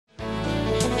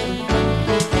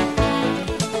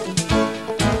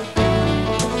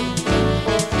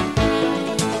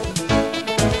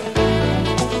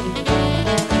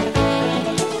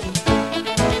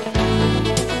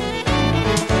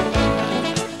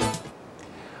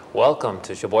Welcome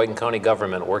to Sheboygan County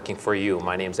Government Working for You.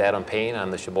 My name's Adam Payne.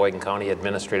 I'm the Sheboygan County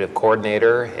Administrative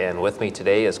Coordinator, and with me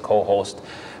today is co-host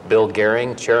Bill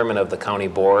Gehring, Chairman of the County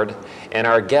Board, and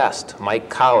our guest,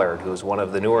 Mike Collard, who's one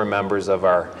of the newer members of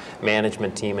our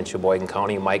management team in Sheboygan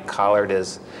County. Mike Collard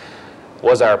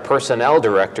was our Personnel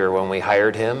Director when we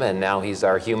hired him, and now he's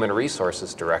our Human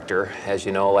Resources Director. As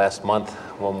you know, last month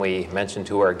when we mentioned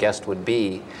who our guest would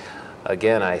be,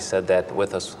 again, I said that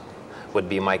with us would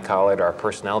be Mike Collard, our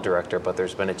Personnel Director, but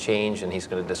there's been a change, and he's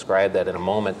going to describe that in a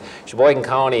moment. Sheboygan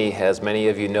County, as many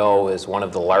of you know, is one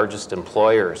of the largest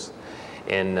employers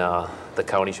in the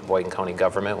county, Sheboygan County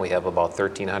government. We have about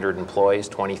 1,300 employees,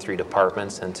 23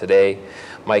 departments, and today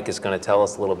Mike is going to tell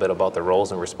us a little bit about the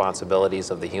roles and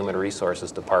responsibilities of the Human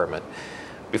Resources Department.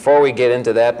 Before we get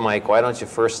into that, Mike, why don't you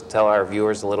first tell our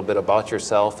viewers a little bit about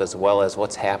yourself as well as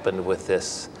what's happened with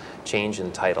this change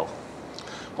in title?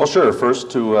 Well, sure.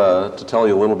 First, to tell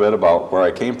you a little bit about where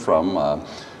I came from.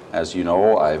 As you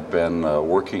know, I've been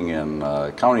working in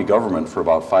county government for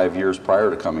about 5 years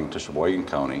prior to coming to Sheboygan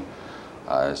County.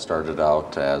 I started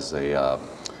out as a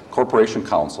corporation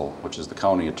counsel, which is the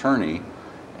county attorney,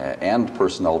 and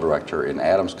personnel director in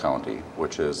Adams County,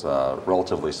 which is a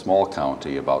relatively small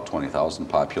county, about 20,000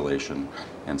 population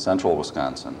in central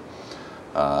Wisconsin.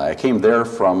 I came there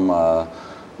from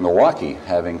Milwaukee,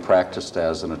 having practiced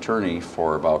as an attorney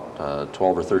for about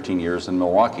 12 or 13 years in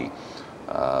Milwaukee.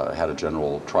 Had a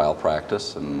general trial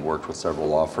practice and worked with several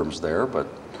law firms there, but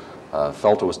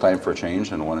felt it was time for a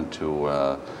change and wanted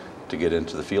to get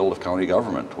into the field of county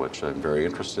government, which I'm very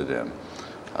interested in.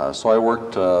 So I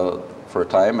worked for a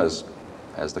time as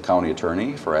the county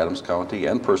attorney for Adams County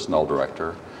and personnel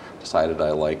director. Decided I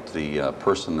liked the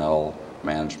personnel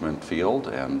management field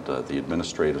and the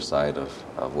administrative side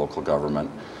of local government.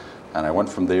 And I went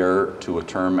from there to a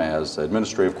term as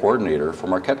administrative coordinator for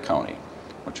Marquette County,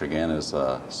 which again is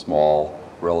a small,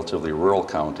 relatively rural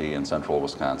county in central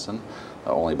Wisconsin,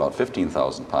 only about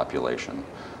 15,000 population.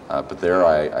 But there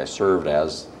I served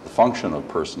as the function of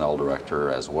personnel director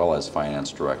as well as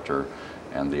finance director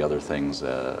and the other things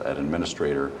an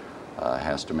administrator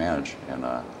has to manage in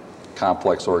a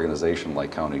complex organization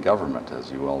like county government,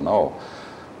 as you well know.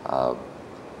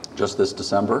 Just this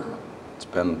December, it's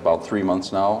been about 3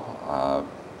 months now,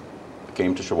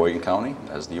 came to Sheboygan County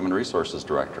as the Human Resources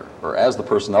Director, or as the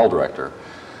Personnel Director.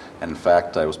 And in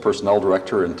fact, I was Personnel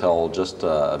Director until just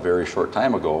a very short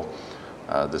time ago.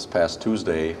 This past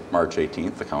Tuesday, March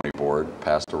 18th, the County Board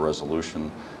passed a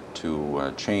resolution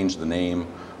to change the name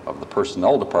of the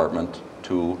Personnel Department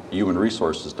to Human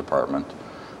Resources Department,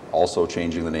 also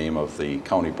changing the name of the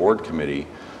County Board Committee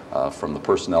from the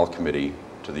Personnel Committee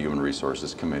to the Human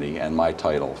Resources Committee, and my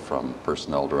title from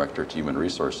Personnel Director to Human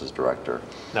Resources Director.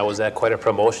 Now, was that quite a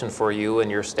promotion for you and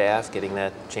your staff, getting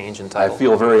that change in title? I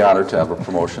feel very honored to have a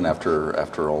promotion after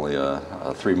only a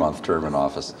 3-month term in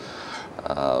office.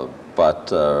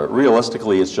 But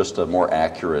realistically, it's just a more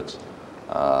accurate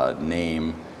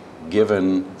name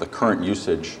given the current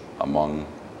usage among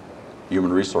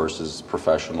human resources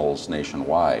professionals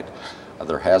nationwide.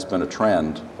 There has been a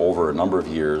trend over a number of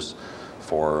years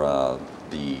for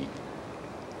the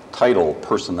title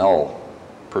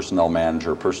personnel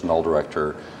manager, personnel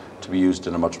director to be used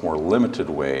in a much more limited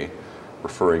way,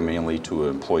 referring mainly to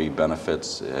employee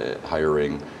benefits,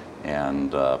 hiring,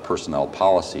 and personnel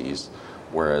policies,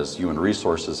 whereas human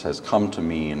resources has come to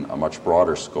mean a much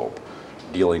broader scope,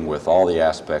 dealing with all the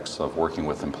aspects of working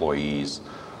with employees,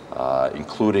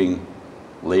 including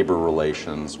labor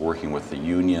relations, working with the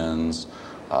unions,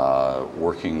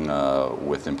 working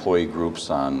with employee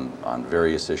groups on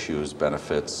various issues,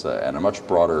 benefits, and a much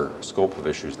broader scope of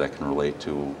issues that can relate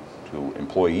to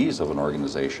employees of an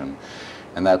organization.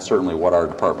 And that's certainly what our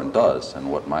department does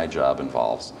and what my job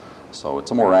involves. So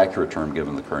it's a more accurate term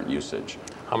given the current usage.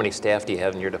 How many staff do you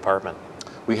have in your department?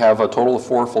 We have a total of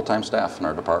 4 full-time staff in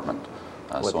our department.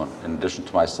 So in addition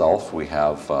to myself, we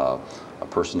have a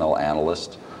personnel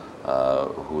analyst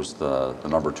who's the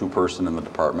number 2 person in the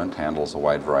department, handles a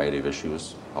wide variety of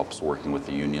issues, helps working with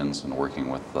the unions and working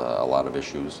with a lot of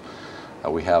issues.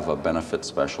 We have a benefit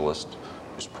specialist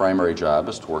whose primary job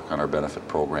is to work on our benefit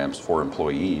programs for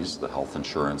employees, the health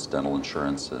insurance, dental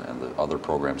insurance, and the other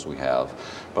programs we have,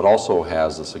 but also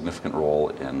has a significant role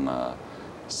in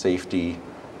safety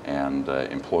and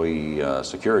employee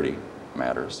security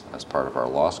matters as part of our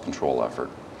loss control effort.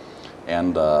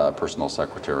 And a personnel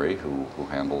secretary who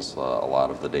handles a lot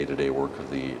of the day-to-day work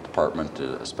of the department,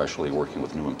 especially working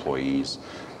with new employees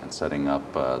and setting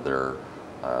up their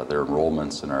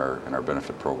enrollments in our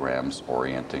benefit programs,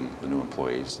 orienting the new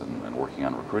employees and working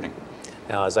on recruiting.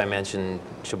 Now, as I mentioned,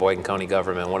 Sheboygan County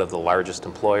government, one of the largest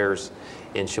employers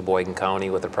in Sheboygan County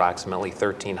with approximately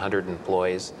 1,300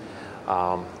 employees.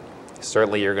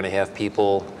 Certainly you're going to have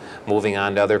people moving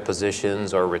on to other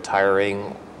positions or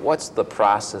retiring. What's the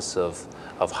process of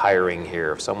hiring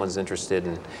here? If someone's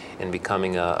interested in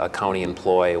becoming a county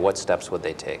employee, what steps would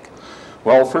they take?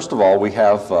 Well, first of all, we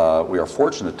are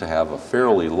fortunate to have a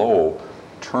fairly low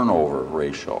turnover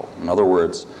ratio. In other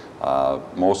words,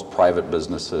 most private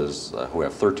businesses who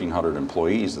have 1,300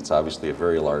 employees, it's obviously a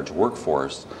very large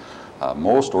workforce.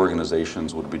 Most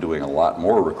organizations would be doing a lot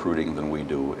more recruiting than we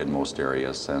do in most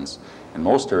areas, since in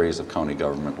most areas of county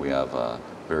government we have a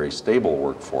very stable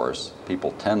workforce.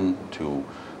 People tend to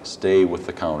stay with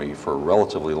the county for a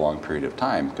relatively long period of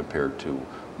time compared to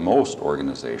most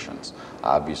organizations.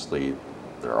 Obviously,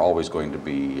 there are always going to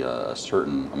be a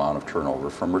certain amount of turnover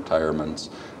from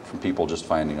retirements, from people just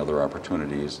finding other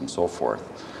opportunities and so forth.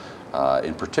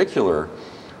 In particular,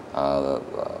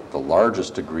 the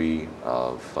largest degree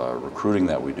of recruiting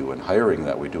that we do and hiring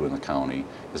that we do in the county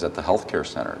is at the healthcare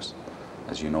centers.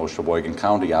 As you know, Sheboygan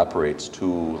County operates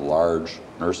 2 large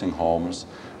nursing homes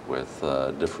with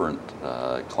different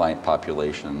client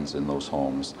populations in those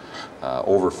homes,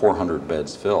 over 400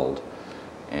 beds filled,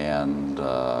 and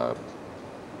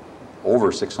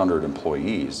over 600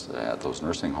 employees at those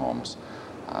nursing homes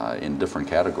in different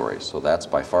categories. So that's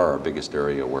by far our biggest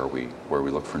area where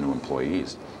we look for new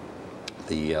employees.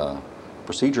 The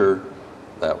procedure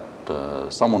that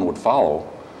someone would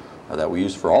follow that we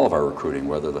use for all of our recruiting,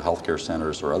 whether the healthcare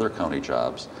centers or other county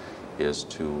jobs, is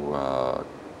to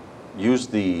use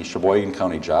the Sheboygan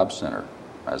County Job Center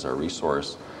as our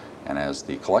resource and as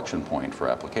the collection point for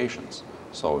applications.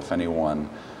 So if anyone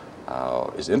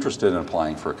is interested in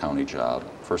applying for a county job,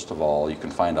 first of all, you can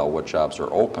find out what jobs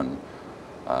are open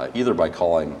either by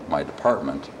calling my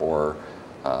department or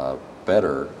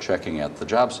better, checking at the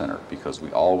job center, because we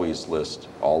always list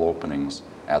all openings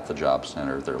at the job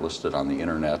center. They're listed on the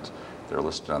internet, they're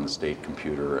listed on the state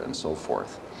computer, and so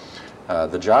forth.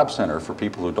 The job center, for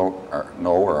people who don't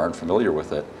know or aren't familiar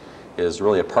with it, is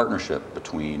really a partnership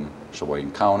between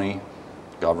Sheboygan County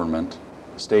government,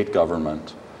 state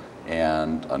government,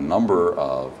 and a number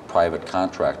of private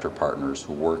contractor partners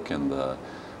who work in the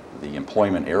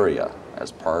employment area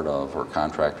as part of, or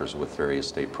contractors with various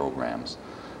state programs.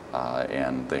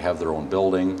 And they have their own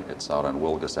building. It's out on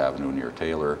Wilgus Avenue near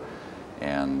Taylor,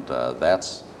 and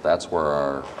that's where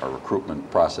our recruitment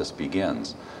process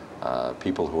begins.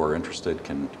 People who are interested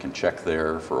can check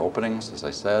there for openings, as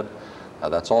I said.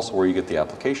 That's also where you get the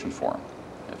application form.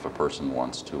 If a person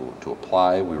wants to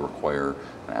apply, we require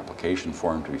an application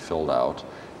form to be filled out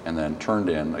and then turned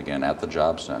in again at the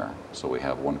job center. So we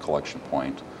have one collection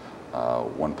point,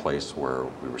 one place where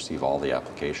we receive all the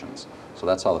applications. So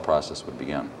that's how the process would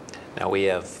begin. Now we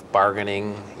have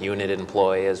bargaining unit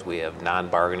employees, we have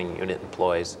non-bargaining unit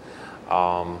employees.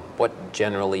 What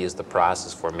generally is the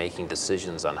process for making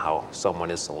decisions on how someone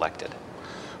is selected?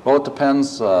 Well, it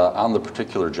depends on the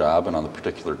particular job and on the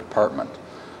particular department.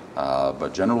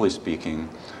 But generally speaking,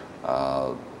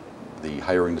 the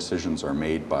hiring decisions are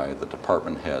made by the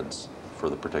department heads for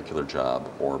the particular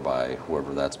job, or by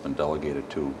whoever that's been delegated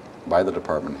to by the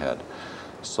department head.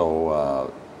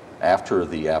 So after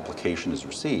the application is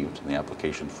received and the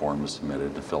application form is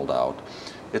submitted and filled out,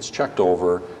 it's checked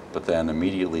over, but then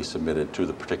immediately submitted to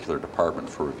the particular department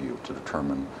for review to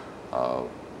determine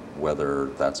whether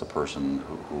that's a person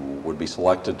who would be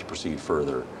selected to proceed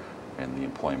further in the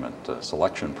employment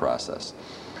selection process.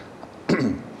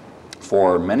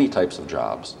 For many types of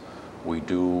jobs, we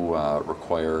do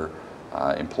require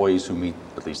employees who meet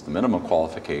at least the minimum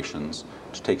qualifications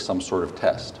to take some sort of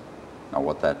test. Now,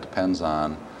 what that depends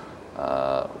on,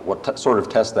 what sort of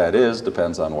test that is,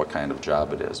 depends on what kind of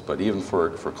job it is. But even for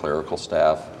clerical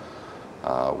staff,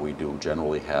 we do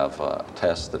generally have a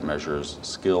test that measures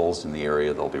skills in the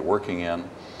area they'll be working in.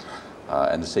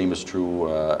 And the same is true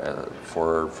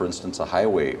for instance, a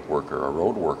highway worker, a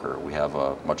road worker. We have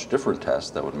a much different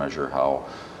test that would measure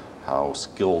how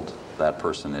skilled that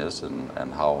person is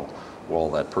and how well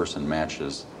that person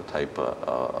matches the type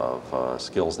of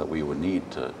skills that we would need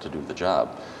to do the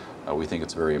job. We think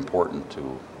it's very important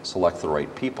to select the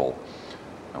right people.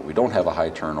 We don't have a high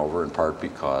turnover, in part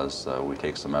because we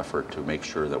take some effort to make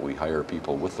sure that we hire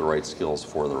people with the right skills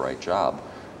for the right job.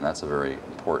 And that's a very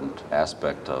important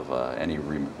aspect of any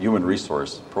human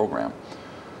resource program.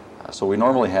 So we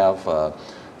normally have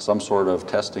some sort of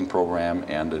testing program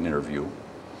and an interview.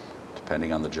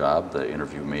 Depending on the job, the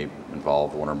interview may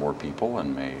involve one or more people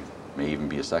and may even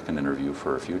be a second interview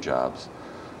for a few jobs.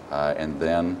 And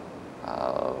then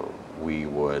we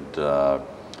would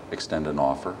extend an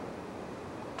offer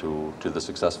to the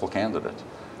successful candidate.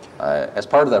 As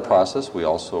part of that process, we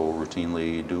also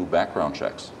routinely do background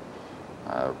checks,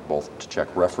 both to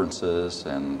check references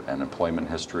and employment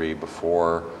history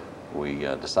before we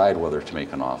decide whether to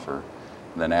make an offer.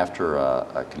 And then after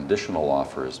a conditional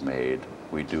offer is made,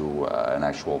 we do an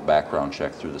actual background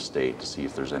check through the state to see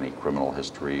if there's any criminal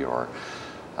history, or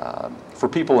for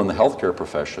people in the healthcare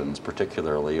professions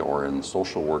particularly, or in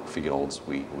social work fields,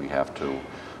 we have to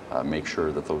make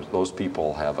sure that those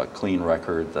people have a clean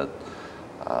record, that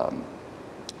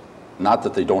not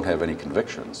that they don't have any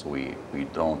convictions. We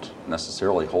don't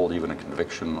necessarily hold even a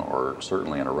conviction or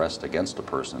certainly an arrest against a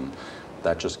person.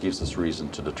 That just gives us reason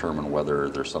to determine whether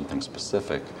there's something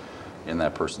specific in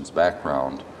that person's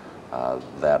background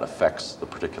that affects the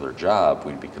particular job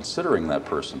we'd be considering that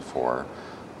person for.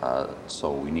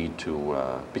 So we need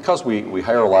to, because we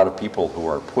hire a lot of people who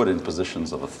are put in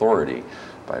positions of authority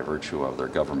by virtue of their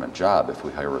government job. If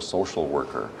we hire a social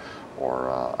worker or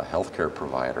a healthcare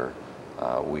provider,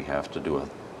 we have to do a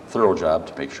thorough job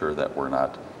to make sure that we're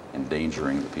not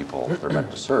endangering the people they're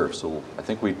meant to serve. So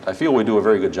I feel we do a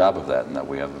very good job of that, and that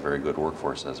we have a very good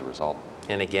workforce as a result.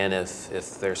 And again,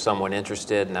 if there's someone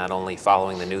interested, not only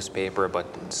following the newspaper, but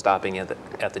stopping at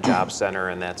the job center,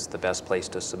 and that's the best place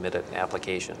to submit an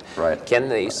application. Right. Can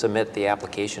they submit the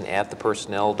application at the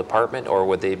personnel department, or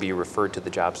would they be referred to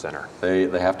the job center? They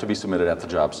have to be submitted at the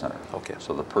job center. Okay.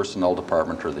 So the personnel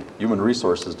department, or the human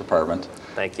resources department.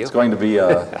 Thank you. It's going to be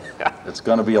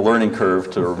a learning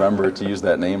curve to remember to use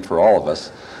that name for all of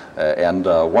us. And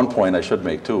one point I should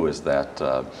make too is that,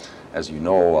 as you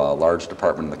know, a large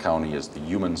department in the county is the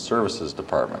Human Services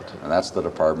Department, and that's the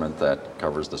department that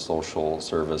covers the social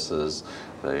services,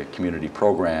 the community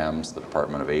programs. The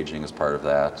Department of Aging is part of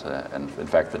that, and in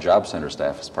fact the job center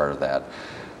staff is part of that.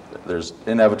 There's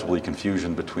inevitably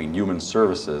confusion between human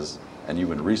services and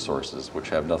human resources, which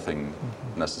have nothing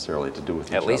necessarily to do with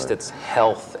each other. At least it's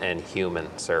health and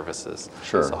human services.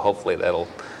 Sure. So hopefully that'll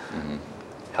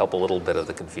help a little bit of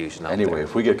the confusion out Anyway, there.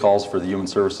 if we get calls for the Human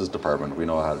Services Department, we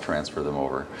know how to transfer them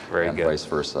over. Very and good. Vice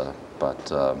versa.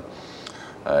 But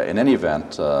in any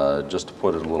event, just to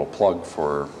put in a little plug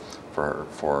for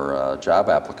job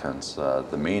applicants,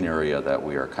 the main area that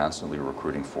we are constantly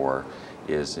recruiting for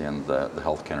is in the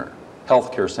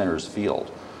healthcare centers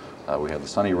field. We have the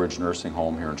Sunny Ridge Nursing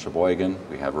Home here in Sheboygan.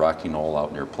 We have Rocky Knoll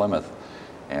out near Plymouth,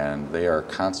 and they are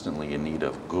constantly in need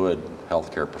of good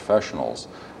healthcare professionals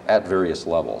at various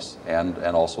levels, and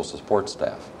also support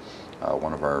staff.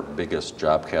 One of our biggest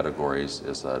job categories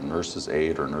is a nurse's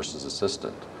aide or nurse's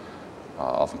assistant,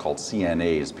 often called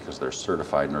CNAs because they're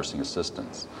certified nursing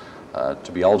assistants.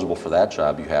 To be eligible for that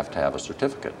job, you have to have a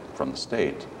certificate from the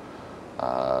state.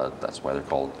 That's why they're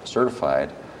called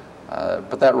certified.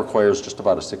 But that requires just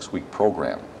about a 6-week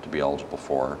program to be eligible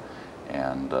for,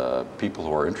 and people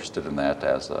who are interested in that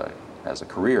as a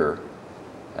career,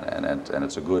 and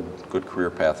it's a good career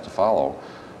path to follow,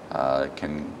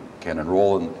 can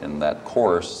enroll in that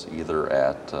course either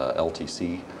at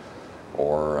LTC,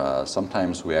 or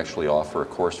sometimes we actually offer a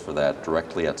course for that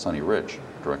directly at Sunny Ridge,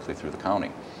 directly through the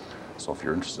county. So if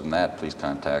you're interested in that, please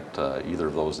contact either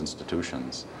of those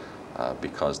institutions,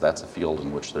 because that's a field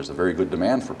in which there's a very good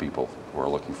demand for people who are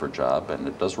looking for a job, and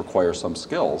it does require some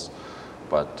skills,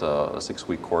 but a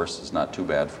 6-week course is not too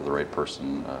bad for the right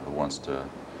person who wants to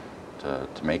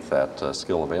make that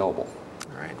skill available.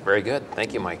 All right, very good.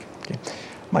 Thank you, Mike. Okay.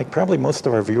 Mike, probably most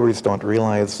of our viewers don't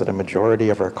realize that a majority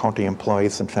of our county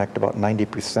employees, in fact about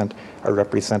 90%, are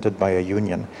represented by a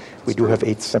union. We do have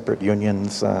 8 separate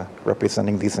unions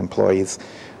representing these employees.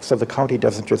 So the county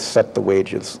doesn't just set the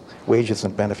wages. Wages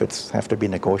and benefits have to be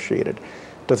negotiated.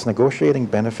 Does negotiating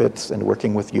benefits and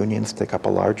working with unions take up a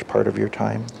large part of your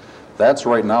time? That's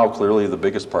right now clearly the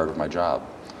biggest part of my job.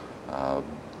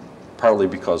 Partly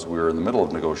because we're in the middle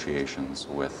of negotiations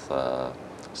with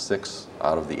 6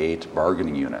 out of the 8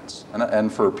 bargaining units.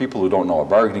 And for people who don't know, a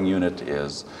bargaining unit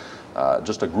is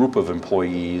just a group of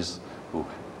employees who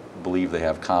believe they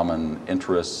have common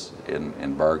interests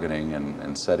in bargaining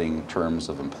and setting terms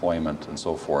of employment and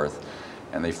so forth.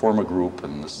 And they form a group,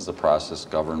 and this is a process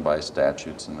governed by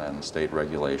statutes and state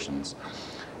regulations.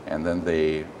 And then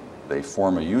they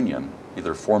form a union,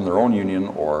 either form their own union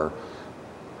or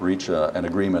reach an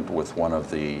agreement with one of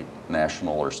the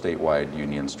national or statewide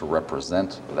unions to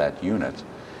represent that unit.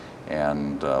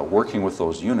 And working with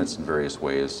those units in various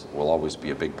ways will always be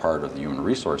a big part of the human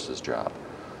resources job.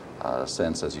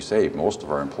 Since, as you say, most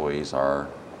of our employees are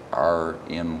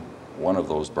in one of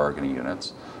those bargaining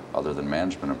units. Other than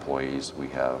management employees, we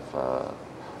have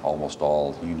almost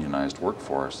all unionized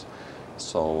workforce.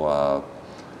 So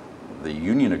the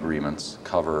union agreements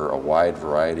cover a wide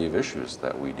variety of issues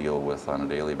that we deal with on a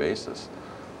daily basis.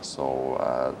 So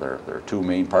there are two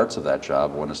main parts of that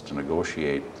job. One is to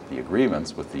negotiate the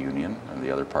agreements with the union, and the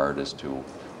other part is to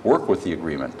work with the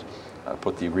agreement,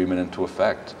 put the agreement into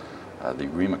effect. The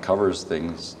agreement covers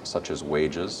things such as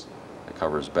wages, it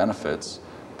covers benefits,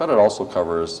 but it also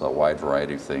covers a wide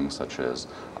variety of things such as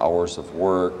hours of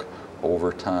work,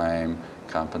 overtime,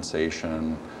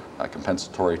 compensation,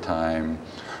 compensatory time,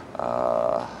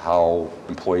 how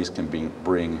employees can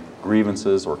bring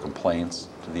grievances or complaints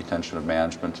to the attention of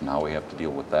management and how we have to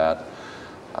deal with that.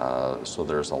 So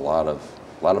there's a lot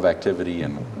of activity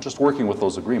in just working with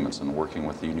those agreements and working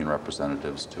with the union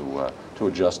representatives to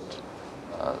adjust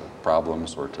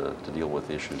problems or to deal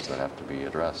with issues that have to be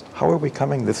addressed. How are we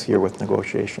coming this year with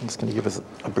negotiations? Can you give us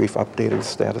a brief updated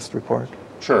status report?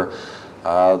 Sure.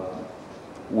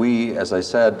 We, as I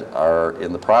said, are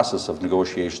in the process of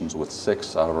negotiations with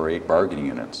 6 out of our 8 bargaining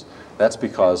units. That's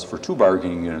because for 2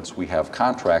 bargaining units, we have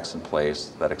contracts in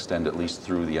place that extend at least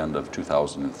through the end of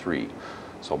 2003.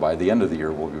 So by the end of the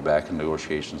year, we'll be back in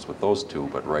negotiations with those 2,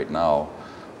 but right now,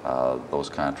 those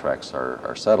contracts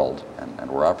are settled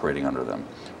and we're operating under them.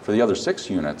 For the other 6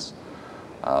 units,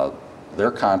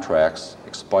 their contracts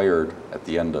expired at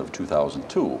the end of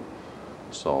 2002.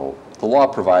 So the law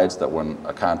provides that when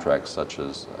a contract such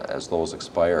as those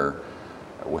expire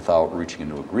without reaching a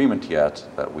new agreement yet,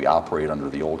 that we operate under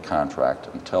the old contract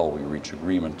until we reach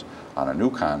agreement on a new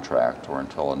contract or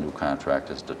until a new contract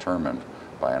is determined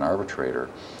by an arbitrator.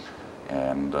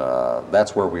 And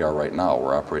that's where we are right now.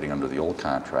 We're operating under the old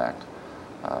contract.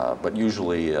 But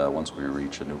usually, once we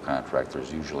reach a new contract,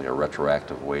 there's usually a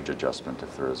retroactive wage adjustment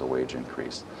if there is a wage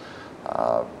increase.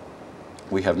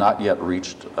 We have not yet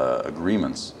reached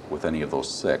agreements with any of those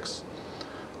 6.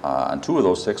 On 2 of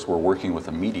those 6, we're working with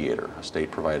a mediator, a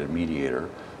state-provided mediator,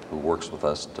 who works with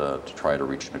us to try to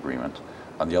reach an agreement.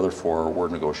 On the other 4, we're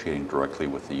negotiating directly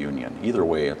with the union. Either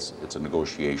way, it's a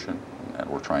negotiation, and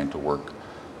we're trying to work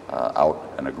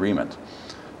out an agreement.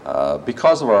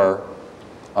 Because of our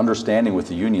understanding with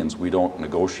the unions, we don't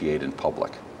negotiate in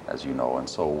public, as you know, and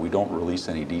so we don't release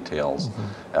any details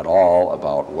at all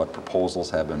about what proposals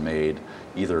have been made,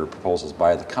 either proposals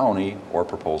by the county or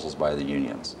proposals by the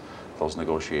unions. Those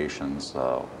negotiations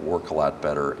work a lot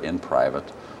better in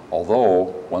private,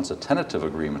 although once a tentative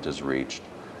agreement is reached,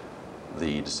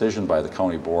 the decision by the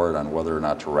county board on whether or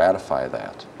not to ratify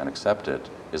that and accept it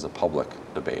is a public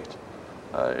debate,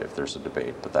 if there's a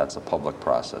debate, but that's a public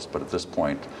process. But at this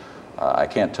point, I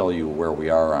can't tell you where we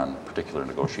are on particular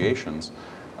negotiations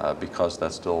because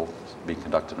that's still being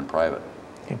conducted in private.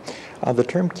 Okay. The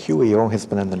term QEO has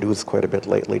been in the news quite a bit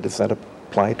lately. Does that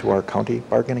apply to our county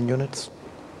bargaining units?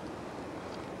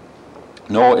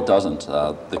 No, it doesn't.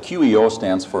 The QEO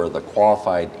stands for the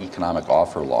Qualified Economic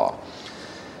Offer Law.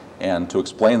 And to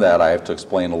explain that, I have to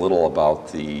explain a little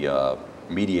about the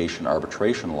mediation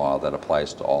arbitration law that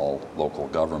applies to all local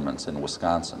governments in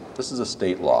Wisconsin. This is a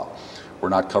state law. We're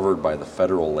not covered by the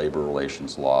federal labor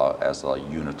relations law as a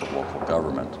unit of local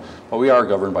government, but we are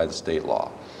governed by the state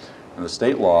law. And the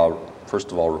state law,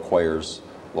 first of all, requires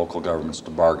local governments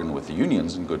to bargain with the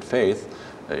unions in good faith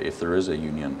if there is a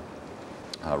union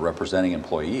representing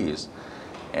employees,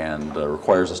 and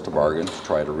requires us to bargain to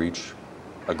try to reach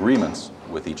agreements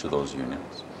with each of those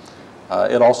unions.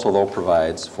 It also, though,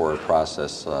 provides for a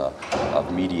process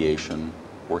of mediation,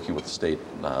 working with state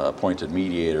appointed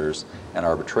mediators, and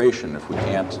arbitration if we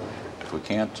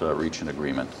can't reach an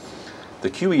agreement. The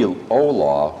QEO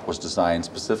law was designed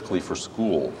specifically for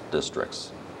school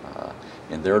districts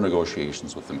in their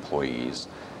negotiations with employees,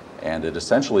 and it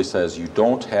essentially says you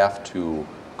don't have to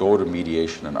go to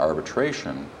mediation and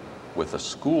arbitration with a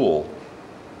school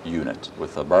unit,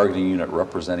 with a bargaining unit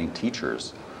representing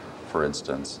teachers, for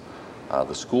instance.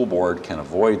 The school board can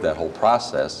avoid that whole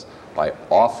process by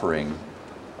offering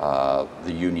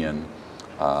the union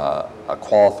a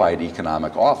qualified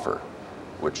economic offer,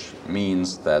 which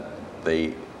means that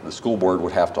the school board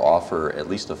would have to offer at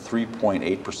least a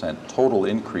 3.8% total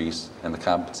increase in the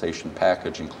compensation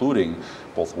package, including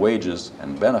both wages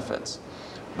and benefits.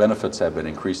 Benefits have been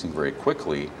increasing very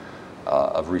quickly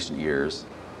of recent years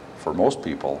for most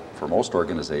people, for most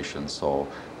organizations, so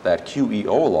that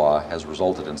QEO law has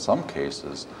resulted in some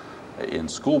cases in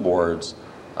school boards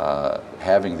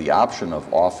having the option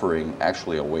of offering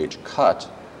actually a wage cut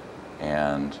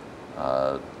and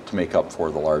to make up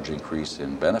for the large increase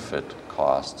in benefit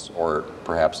costs, or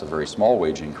perhaps a very small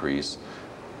wage increase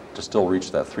to still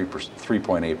reach that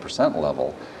 3.8%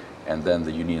 level, and then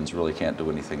the unions really can't do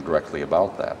anything directly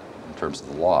about that in terms of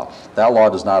the law. That law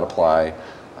does not apply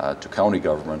to county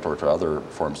government or to other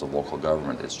forms of local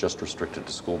government. It's just restricted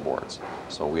to school boards.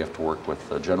 So we have to work with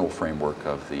the general framework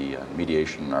of the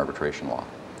mediation and arbitration law.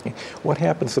 What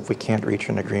happens if we can't reach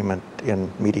an agreement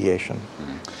in mediation?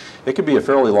 It can be a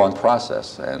fairly long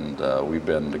process, and we've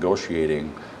been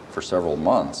negotiating for several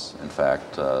months, in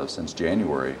fact, since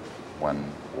January,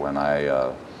 when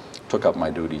I took up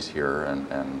my duties here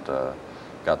and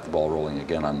got the ball rolling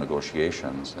again on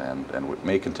negotiations, and it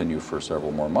may continue for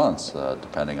several more months,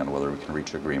 depending on whether we can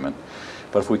reach agreement.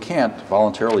 But if we can't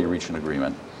voluntarily reach an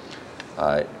agreement,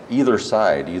 either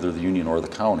side, either the union or the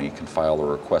county, can file a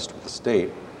request with the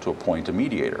state to appoint a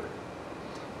mediator.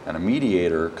 And a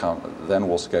mediator then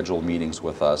will schedule meetings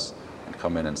with us and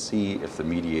come in and see if the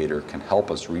mediator can help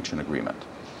us reach an agreement.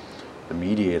 The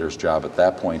mediator's job at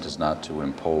that point is not to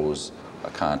impose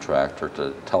a contract or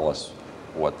to tell us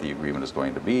what the agreement is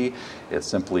going to be. It's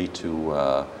simply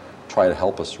to try to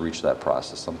help us reach that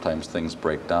process. Sometimes things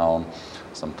break down.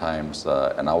 Sometimes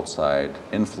an outside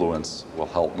influence will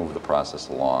help move the process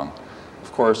along.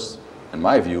 Of course, in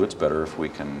my view, it's better if we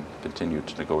can continue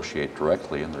to negotiate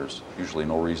directly, and there's usually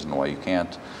no reason why you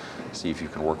can't. See if you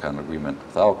can work on an agreement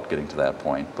without getting to that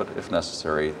point, but if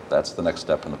necessary, that's the next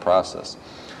step in the process.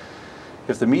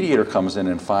 If the mediator comes in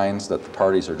and finds that the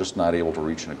parties are just not able to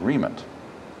reach an agreement,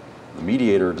 the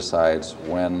mediator decides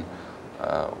when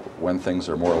things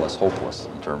are more or less hopeless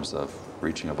in terms of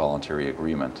reaching a voluntary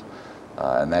agreement.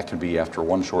 And that can be after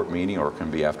one short meeting, or it can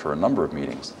be after a number of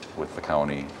meetings with the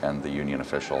county and the union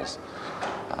officials.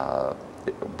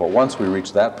 But once we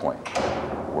reach that point,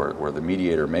 where the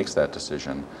mediator makes that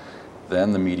decision,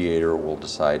 then the mediator will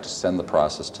decide to send the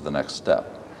process to the next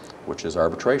step, which is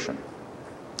arbitration.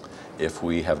 If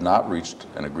we have not reached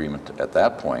an agreement at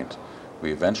that point,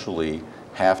 we eventually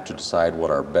have to decide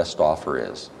what our best offer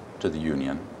is to the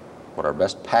union, what our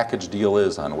best package deal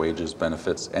is on wages,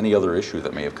 benefits, any other issue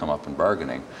that may have come up in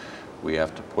bargaining. We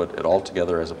have to put it all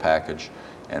together as a package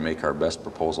and make our best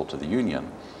proposal to the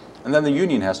union. And then the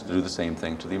union has to do the same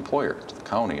thing to the employer, to the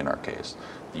county in our case.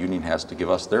 The union has to give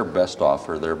us their best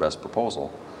offer, their best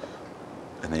proposal.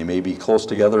 And they may be close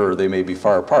together or they may be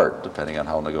far apart, depending on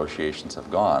how negotiations have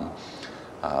gone.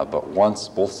 But once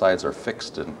both sides are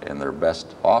fixed in their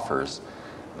best offers,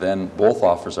 then both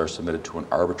offers are submitted to an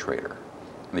arbitrator.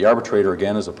 And the arbitrator,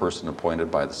 again, is a person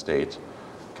appointed by the state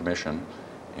commission,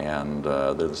 and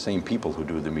they're the same people who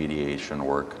do the mediation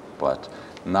work, but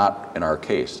not in our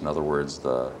case. In other words,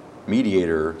 the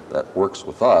mediator that works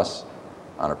with us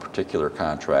on a particular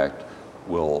contract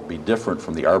will be different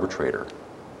from the arbitrator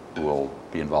who will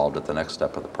be involved at the next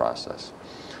step of the process.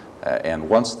 And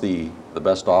once the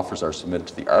best offers are submitted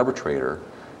to the arbitrator,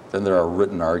 then there are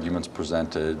written arguments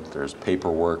presented, there's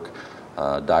paperwork,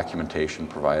 documentation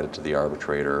provided to the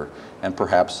arbitrator, and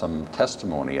perhaps some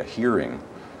testimony, a hearing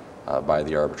by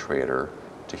the arbitrator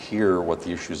to hear what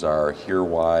the issues are, hear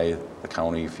why the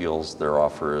county feels their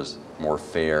offer is more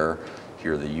fair,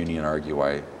 hear the union argue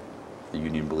why the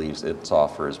union believes its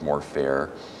offer is more fair.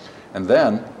 And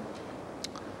then,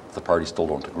 if the parties still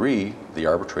don't agree, the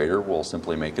arbitrator will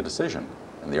simply make a decision.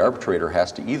 And the arbitrator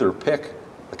has to either pick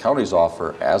the county's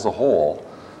offer as a whole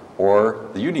or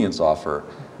the union's offer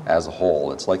as a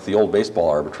whole. It's like the old baseball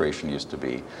arbitration used to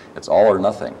be. It's all or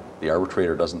nothing. The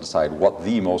arbitrator doesn't decide what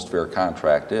the most fair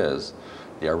contract is.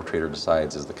 The arbitrator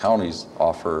decides, is the county's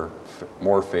offer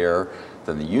more fair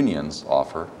than the union's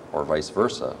offer, or vice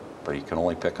versa, but he can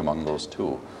only pick among those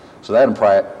two. So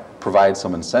that provides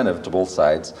some incentive to both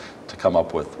sides to come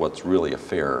up with what's really a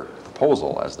fair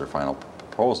proposal as their final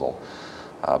proposal.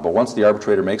 But once the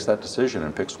arbitrator makes that decision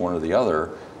and picks one or the other,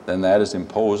 then that is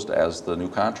imposed as the new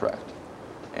contract.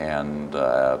 And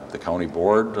the county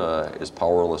board is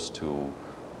powerless to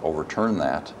overturn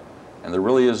that, and there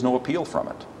really is no appeal from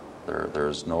it.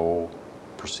 There's no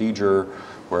procedure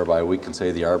whereby we can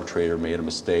say the arbitrator made a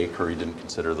mistake or he didn't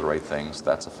consider the right things.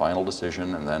 That's a final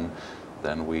decision, and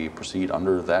then we proceed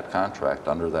under that contract,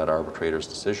 under that arbitrator's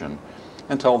decision,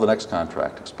 until the next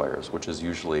contract expires, which is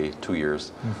usually 2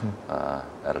 years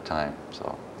at a time.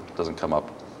 So it doesn't come up.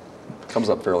 It comes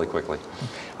up fairly quickly.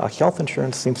 Health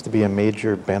insurance seems to be a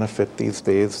major benefit these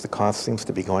days. The cost seems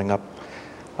to be going up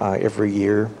every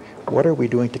year. What are we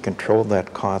doing to control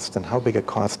that cost, and how big a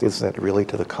cost is that really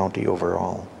to the county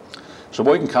overall?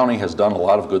 Sheboygan County has done a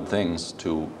lot of good things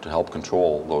to help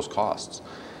control those costs.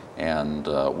 And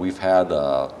we've had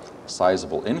a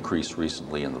sizable increase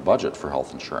recently in the budget for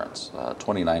health insurance,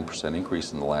 29%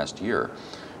 increase in the last year.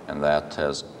 And that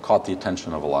has caught the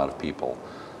attention of a lot of people.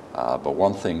 But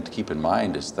one thing to keep in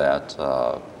mind is that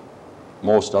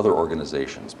most other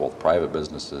organizations, both private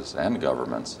businesses and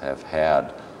governments, have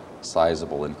had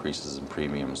sizable increases in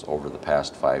premiums over the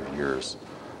past 5 years.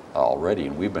 already,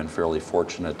 and we've been fairly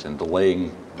fortunate in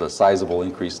delaying the sizable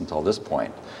increase until this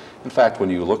point. In fact, when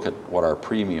you look at what our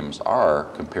premiums are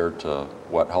compared to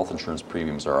what health insurance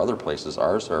premiums are other places,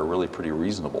 ours are really pretty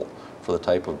reasonable for the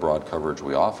type of broad coverage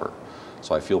we offer.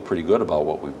 So I feel pretty good about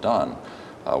what we've done.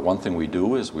 One thing we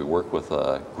do is we work with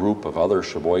a group of other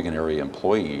Sheboygan area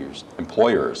employers.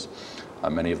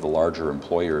 Many of the larger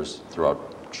employers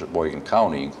throughout Sheboygan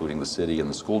County, including the city and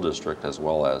the school district, as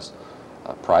well as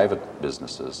private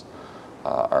businesses,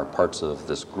 are parts of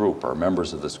this group, are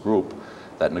members of this group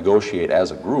that negotiate as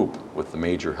a group with the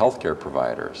major healthcare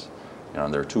providers. You know,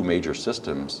 and there are two major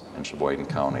systems in Sheboygan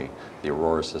County, the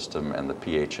Aurora system and the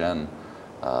PHN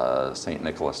St.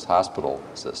 Nicholas Hospital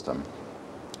system.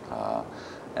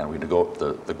 And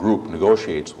the group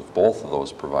negotiates with both of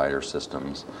those provider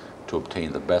systems to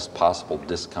obtain the best possible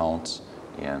discounts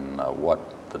in what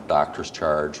the doctors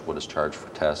charge, what is charged for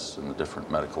tests, and the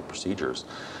different medical procedures.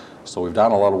 So we've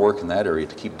done a lot of work in that area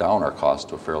to keep down our costs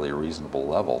to a fairly reasonable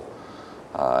level,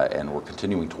 and we're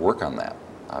continuing to work on that.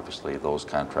 Obviously, those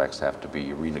contracts have to be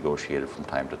renegotiated from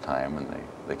time to time, and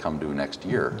they come due next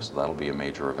year, so that'll be a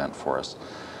major event for us.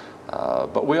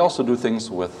 But we also do things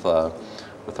with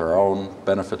our own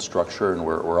benefit structure, and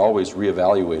we're always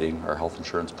reevaluating our health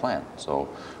insurance plan. So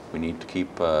we need to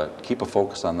keep a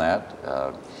focus on that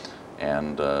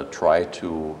and try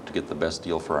to get the best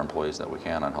deal for our employees that we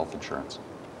can on health insurance.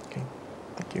 Okay,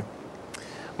 thank you.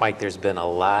 Mike, there's been a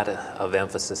lot of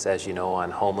emphasis, as you know,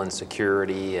 on homeland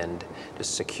security and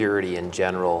just security in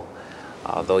general.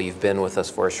 Though you've been with us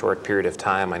for a short period of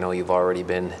time, I know you've already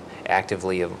been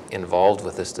actively involved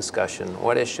with this discussion.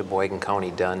 What has Sheboygan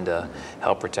County done to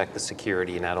help protect the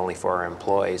security not only for our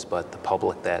employees, but the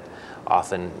public that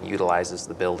often utilizes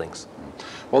the buildings?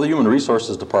 Well, the Human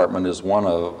Resources Department is one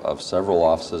of several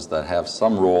offices that have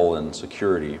some role in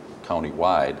security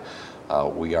countywide.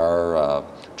 We are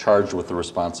charged with the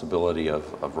responsibility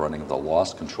of running the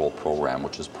loss control program,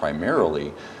 which is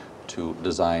primarily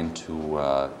designed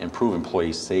to improve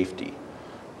employee safety.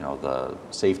 You know, the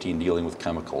safety in dealing with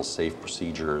chemicals, safe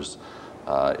procedures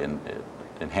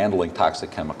in handling toxic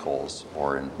chemicals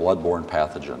or in bloodborne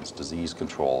pathogens, disease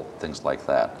control, things like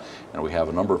that. And we have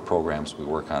a number of programs we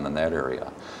work on in that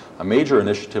area. A major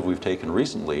initiative we've taken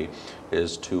recently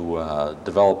is to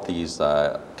develop these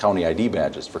county ID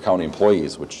badges for county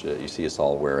employees, which you see us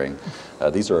all wearing.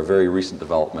 These are a very recent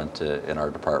development in our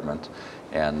department.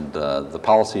 And the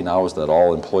policy now is that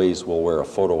all employees will wear a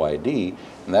photo ID,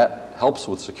 and that helps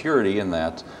with security in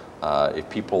that if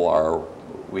people are,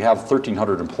 we have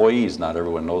 1,300 employees, not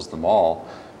everyone knows them all,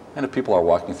 and if people are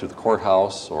walking through the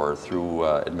courthouse or through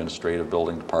administrative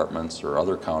building departments or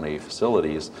other county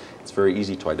facilities, it's very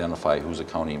easy to identify who's a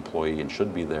county employee and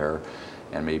should be there,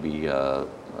 and maybe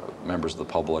members of the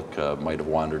public might have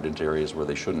wandered into areas where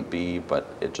they shouldn't be,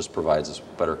 but it just provides us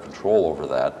better control over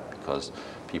that because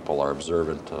people are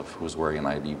observant of who's wearing an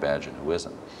ID badge and who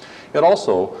isn't. It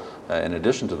also, in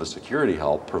addition to the security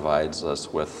help, provides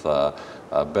us with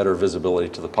better visibility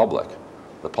to the public.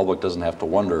 The public doesn't have to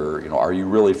wonder, you know, are you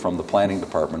really from the planning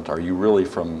department? Are you really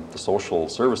from the social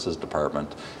services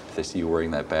department? If they see you wearing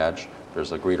that badge,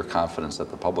 there's a greater confidence that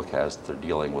the public has that they're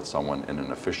dealing with someone in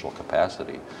an official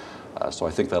capacity. So I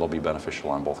think that'll be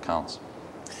beneficial on both counts.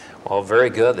 Well,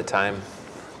 very good. The time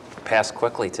passed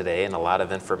quickly today and a lot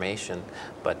of information,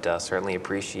 but certainly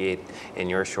appreciate in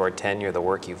your short tenure the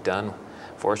work you've done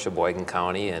for Sheboygan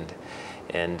County, and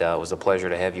it was a pleasure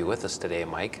to have you with us today,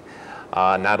 Mike.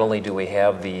 Not only do we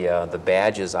have the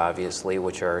badges, obviously,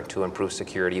 which are to improve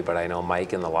security, but I know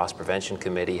Mike and the Loss Prevention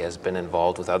Committee has been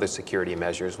involved with other security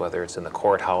measures, whether it's in the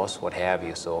courthouse, what have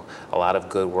you. So a lot of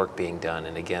good work being done.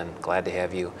 And again, glad to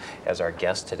have you as our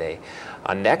guest today.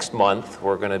 Next month,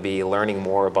 we're going to be learning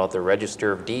more about the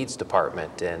Register of Deeds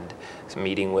Department and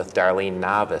meeting with Darlene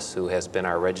Novice, who has been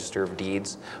our Register of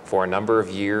Deeds for a number of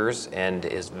years and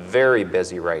is very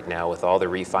busy right now with all the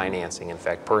refinancing. In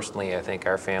fact, personally, I think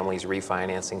our family's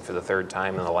refinancing for the third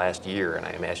time in the last year, and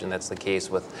I imagine that's the case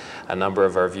with a number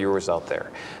of our viewers out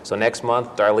there. So next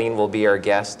month, Darlene will be our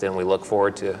guest, and we look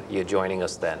forward to you joining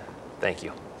us then. Thank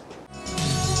you.